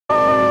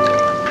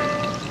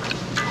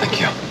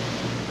Thank you.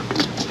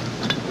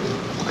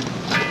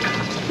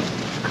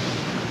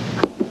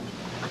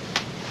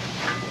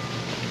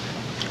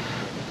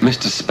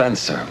 Mr.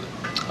 Spencer,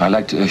 I'd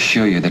like to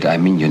assure you that I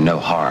mean you no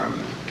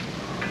harm.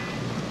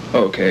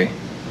 Okay.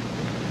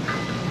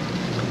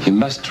 You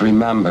must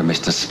remember,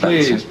 Mr.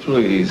 Spencer... Please,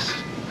 please.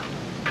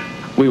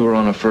 We were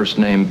on a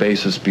first-name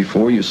basis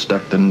before you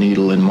stuck the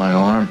needle in my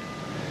arm.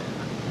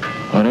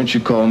 Why don't you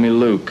call me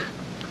Luke,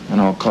 and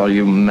I'll call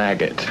you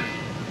Maggot.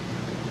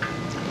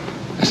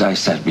 As I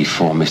said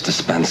before, Mr.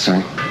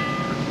 Spencer,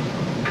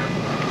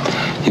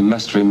 you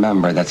must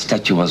remember that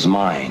statue was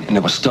mine, and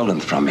it was stolen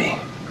from me.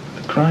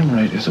 The crime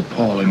rate is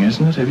appalling,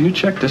 isn't it? Have you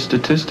checked the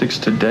statistics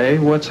today?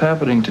 What's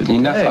happening today?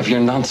 Enough of your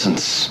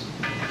nonsense.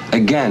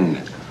 Again,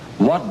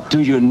 what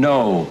do you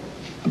know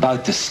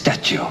about the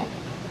statue?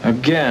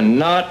 Again,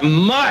 not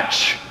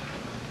much!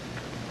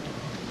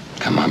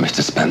 Come on,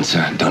 Mr.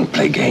 Spencer, don't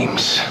play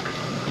games.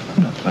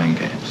 I'm not playing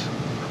games.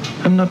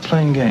 I'm not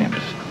playing games.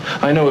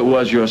 I know it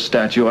was your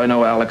statue. I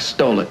know Alex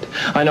stole it.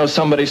 I know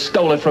somebody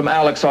stole it from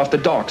Alex off the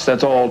docks.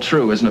 That's all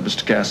true, isn't it,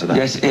 Mr. Cassedine?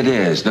 Yes, it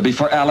is. But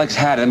before Alex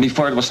had it and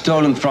before it was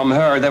stolen from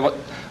her, there was...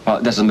 Well,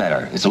 it doesn't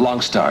matter. It's a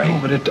long story. Oh,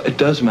 but it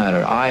does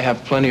matter. I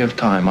have plenty of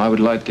time. I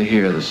would like to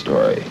hear the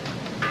story.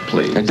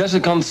 Please. It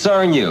doesn't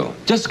concern you.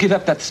 Just give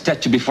up that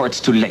statue before it's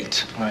too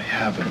late. I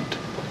haven't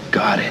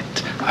got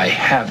it. I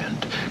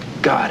haven't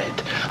got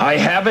it. I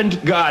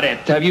haven't got it.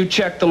 Have you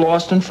checked the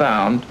lost and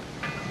found?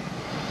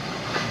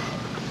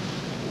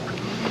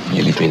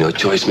 You leave me no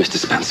choice, Mr.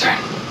 Spencer.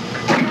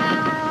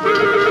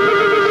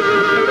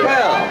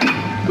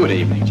 Well, good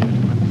evening,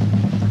 gentlemen.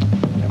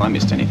 Have I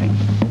missed anything?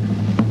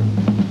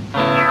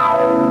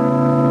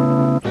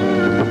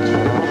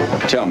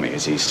 Tell me,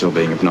 is he still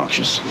being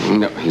obnoxious?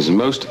 No, he's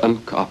most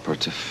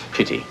uncooperative.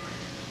 Pity.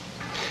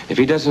 If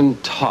he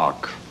doesn't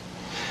talk,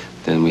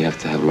 then we have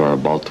to have Laura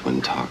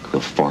Baldwin talk.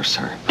 We'll force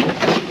her.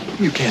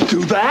 You can't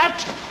do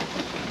that!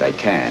 They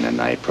can, and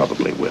they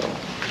probably will.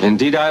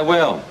 Indeed, I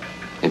will.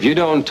 If you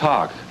don't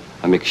talk,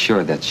 I'll make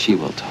sure that she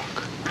will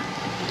talk.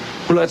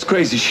 Well, that's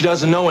crazy. She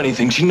doesn't know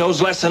anything. She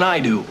knows less than I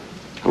do.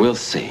 We'll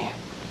see.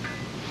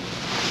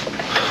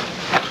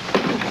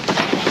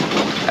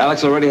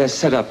 Alex already has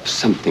set up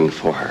something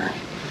for her.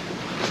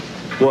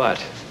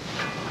 What?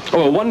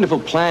 Oh, a wonderful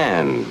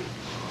plan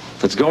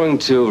that's going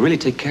to really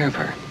take care of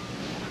her.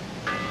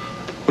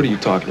 What are you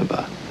talking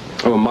about?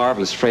 Oh, a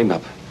marvelous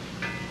frame-up.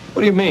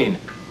 What do you mean?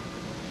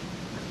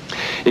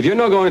 If you're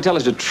not going to tell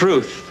us the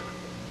truth,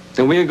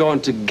 then we're going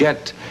to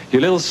get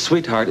your little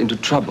sweetheart into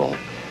trouble,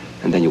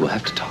 and then you will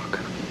have to talk.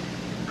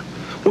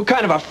 What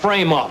kind of a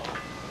frame-up?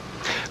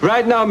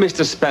 Right now,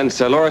 Mr.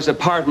 Spencer, Laura's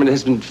apartment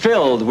has been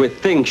filled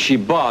with things she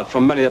bought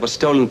from money that was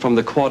stolen from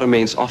the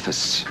Quartermain's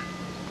office.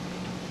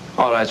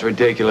 Oh, that's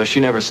ridiculous.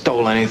 She never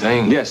stole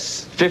anything.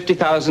 Yes,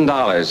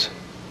 $50,000.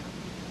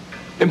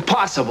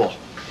 Impossible.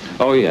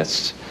 Oh,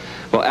 yes.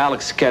 Well,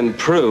 Alex can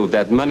prove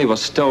that money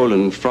was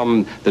stolen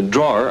from the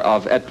drawer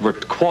of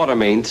Edward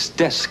Quartermain's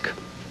desk.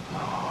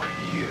 Oh,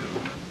 you.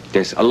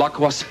 Yes, a lock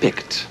was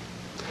picked.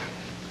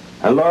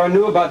 And Laura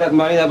knew about that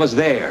money that was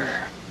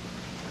there.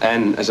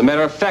 And as a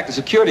matter of fact, the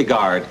security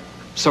guard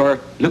saw her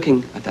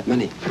looking at that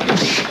money.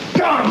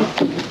 Come!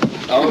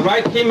 All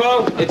right,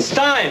 Kimo, it's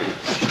time.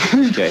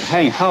 Okay,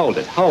 hang, hold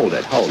it.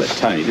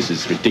 Tony, this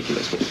is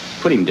ridiculous.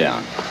 Put him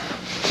down.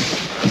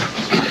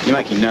 You're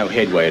making no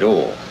headway at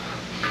all.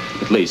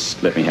 At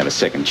least let me have a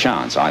second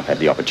chance. I've had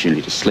the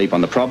opportunity to sleep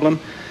on the problem,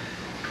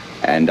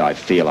 and I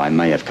feel I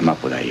may have come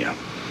up with a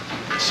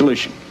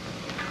solution.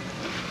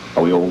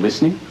 Are we all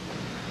listening?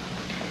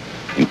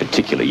 In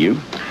particular, you?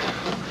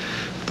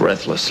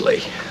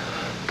 Breathlessly.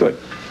 Good.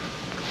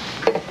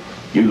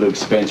 You, Luke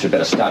Spencer,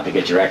 better start to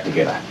get your act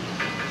together.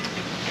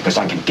 Because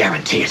I can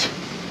guarantee it,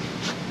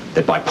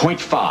 that by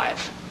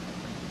 .5,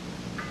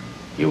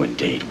 you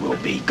indeed will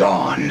be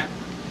gone.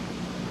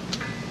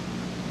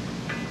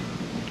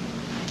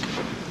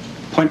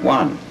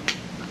 .1.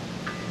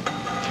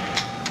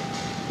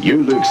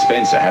 You, Luke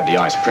Spencer, have the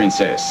Ice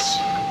Princess.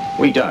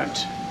 We don't.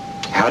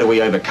 How do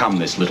we overcome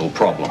this little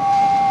problem?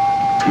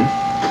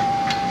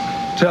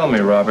 Tell me,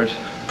 Robert.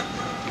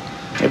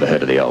 Ever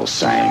heard of the old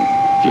saying,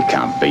 if you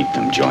can't beat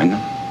them, join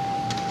them?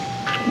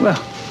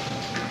 Well,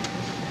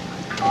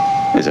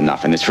 there's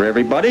enough in this for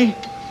everybody.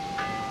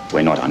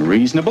 We're not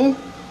unreasonable.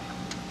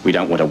 We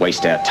don't want to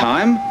waste our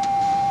time.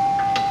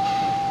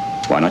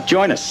 Why not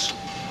join us?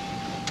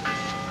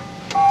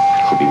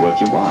 Could be worth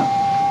your while.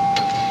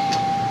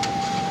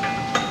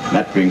 And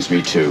that brings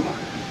me to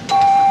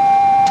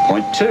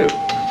 .2.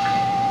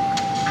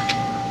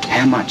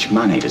 How much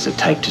money does it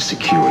take to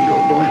secure your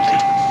loyalty?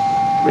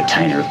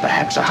 Retainer of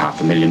perhaps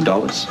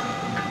 $500,000?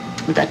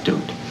 Would that do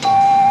it?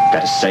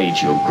 That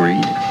assuage your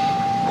greed?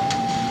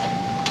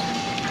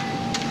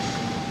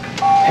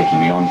 Taking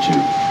me on to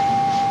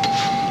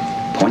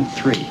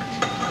 .3.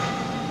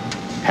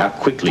 How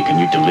quickly can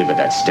you deliver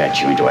that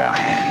statue into our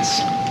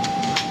hands?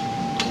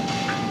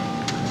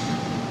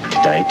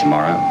 Today,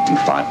 tomorrow, in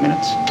 5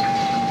 minutes?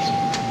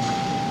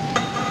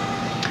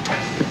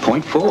 At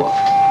 .4.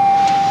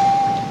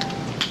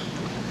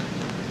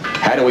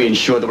 How do we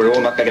ensure that we're all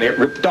not going to get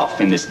ripped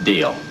off in this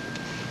deal?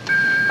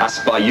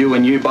 Us by you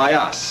and you by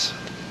us.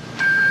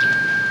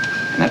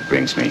 And that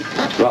brings me...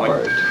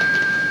 Robert,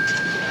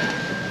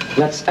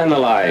 let's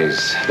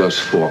analyze those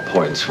 4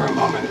 points for a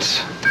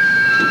moment.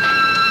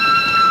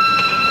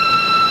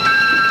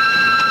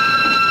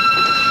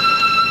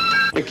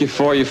 Thank you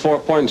for your 4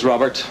 points,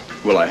 Robert.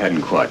 Well, I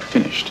hadn't quite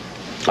finished.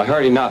 I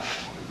heard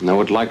enough, and I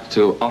would like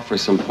to offer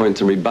some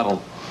points in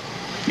rebuttal.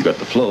 You got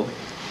the floor.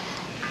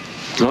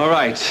 All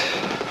right.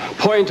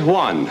 Point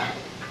 1.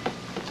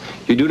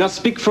 You do not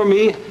speak for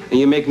me, and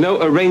you make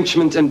no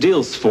arrangements and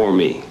deals for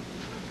me.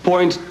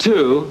 Point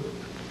 2.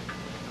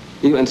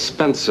 You and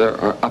Spencer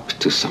are up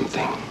to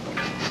something.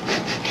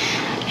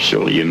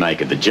 Surely you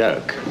make it the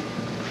joke.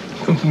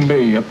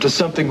 Me, up to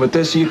something with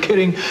this? Are you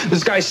kidding?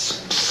 This guy's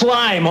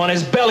slime on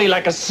his belly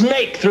like a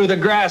snake through the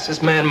grass.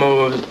 This man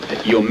moves.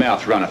 Your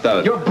mouth runneth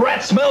over. Your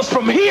breath smells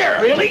from here.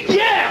 Really?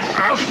 Yeah.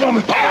 All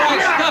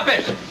right, stop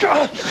it.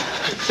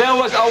 That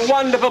was a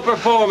wonderful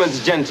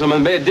performance,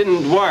 gentlemen, but it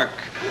didn't work.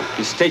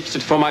 You staged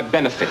it for my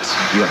benefit.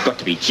 You have got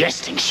to be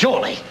jesting,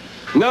 surely.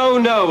 No,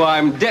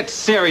 I'm dead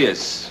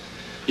serious.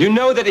 You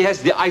know that he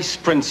has the Ice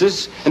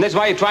Princess, and that's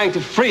why you're trying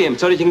to free him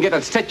so that you can get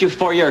a statue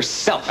for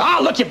yourself. Ah,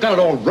 look, you've got it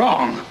all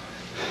wrong.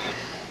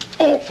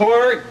 Oh,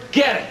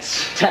 forget it.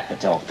 Tap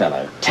it, old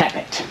fellow. Tap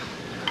it.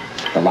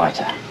 The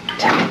lighter.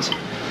 Tap it.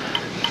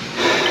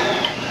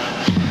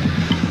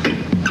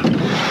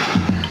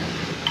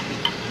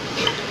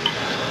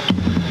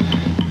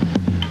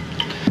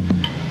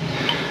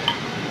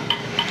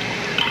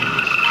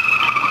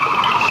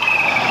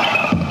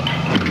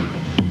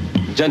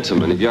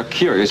 Gentlemen, if you're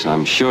curious,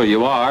 I'm sure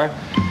you are,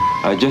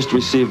 I just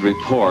received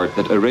report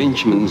that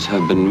arrangements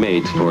have been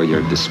made for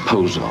your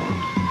disposal.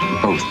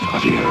 Both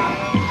of you.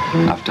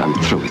 After I'm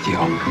through with you.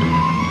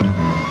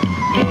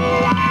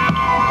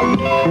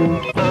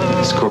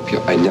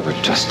 Scorpio, I never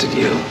trusted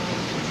you.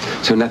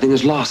 So nothing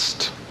is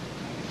lost.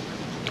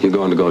 You're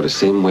going to go the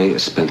same way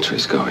as Spencer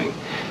is going.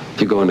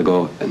 You're going to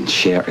go and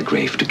share a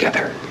grave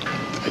together.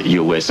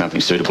 You'll wear something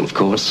suitable, of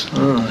course.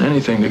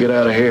 Anything to get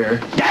out of here.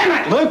 Damn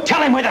it, Luke!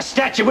 Tell him where the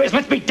statue is.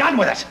 Let's be done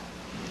with it.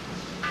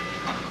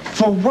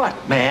 For what,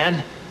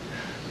 man?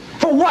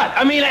 For what?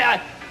 I mean,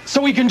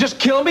 so he can just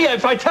kill me?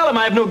 If I tell him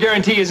I have no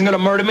guarantee he isn't going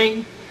to murder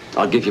me?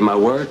 I'll give you my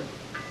word.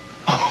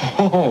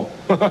 Oh.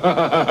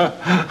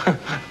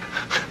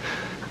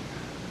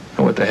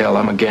 What the hell?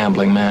 I'm a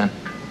gambling man.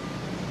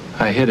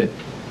 I hid it.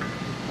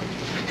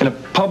 In a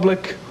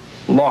public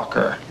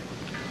locker.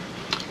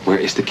 Where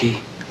is the key?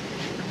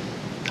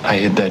 I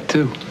hid that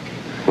too.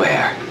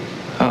 Where?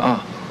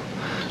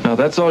 No,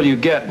 that's all you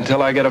get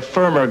until I get a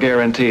firmer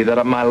guarantee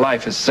that my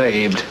life is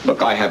saved.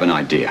 Look, I have an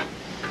idea.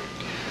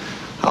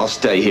 I'll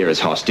stay here as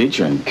hostage,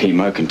 and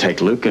Chemo can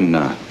take Luke and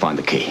find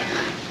the key.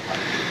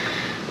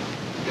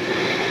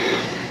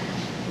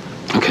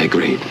 Okay,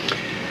 agreed.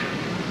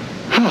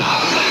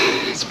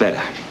 It's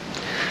better.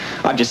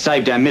 I've just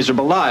saved our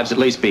miserable lives. At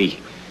least be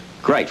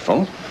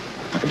grateful.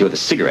 I could do with a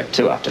cigarette,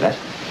 too, after that.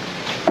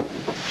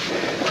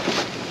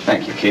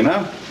 Thank you,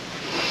 Chemo.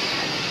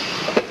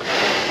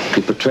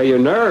 You betray your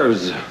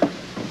nerves.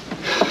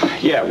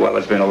 Yeah, well,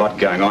 there's been a lot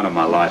going on in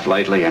my life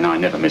lately, and I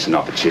never miss an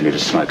opportunity to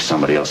smoke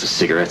somebody else's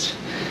cigarettes.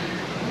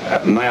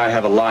 May I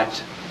have a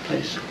light,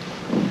 please?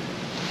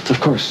 Of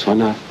course, why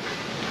not?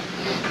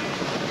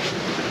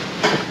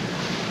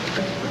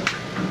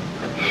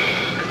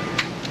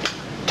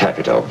 Tap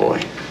it, old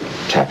boy.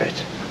 Tap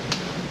it.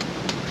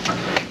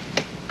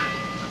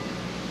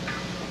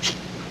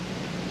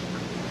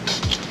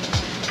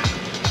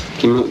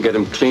 Get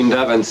him cleaned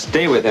up and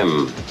stay with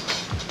him.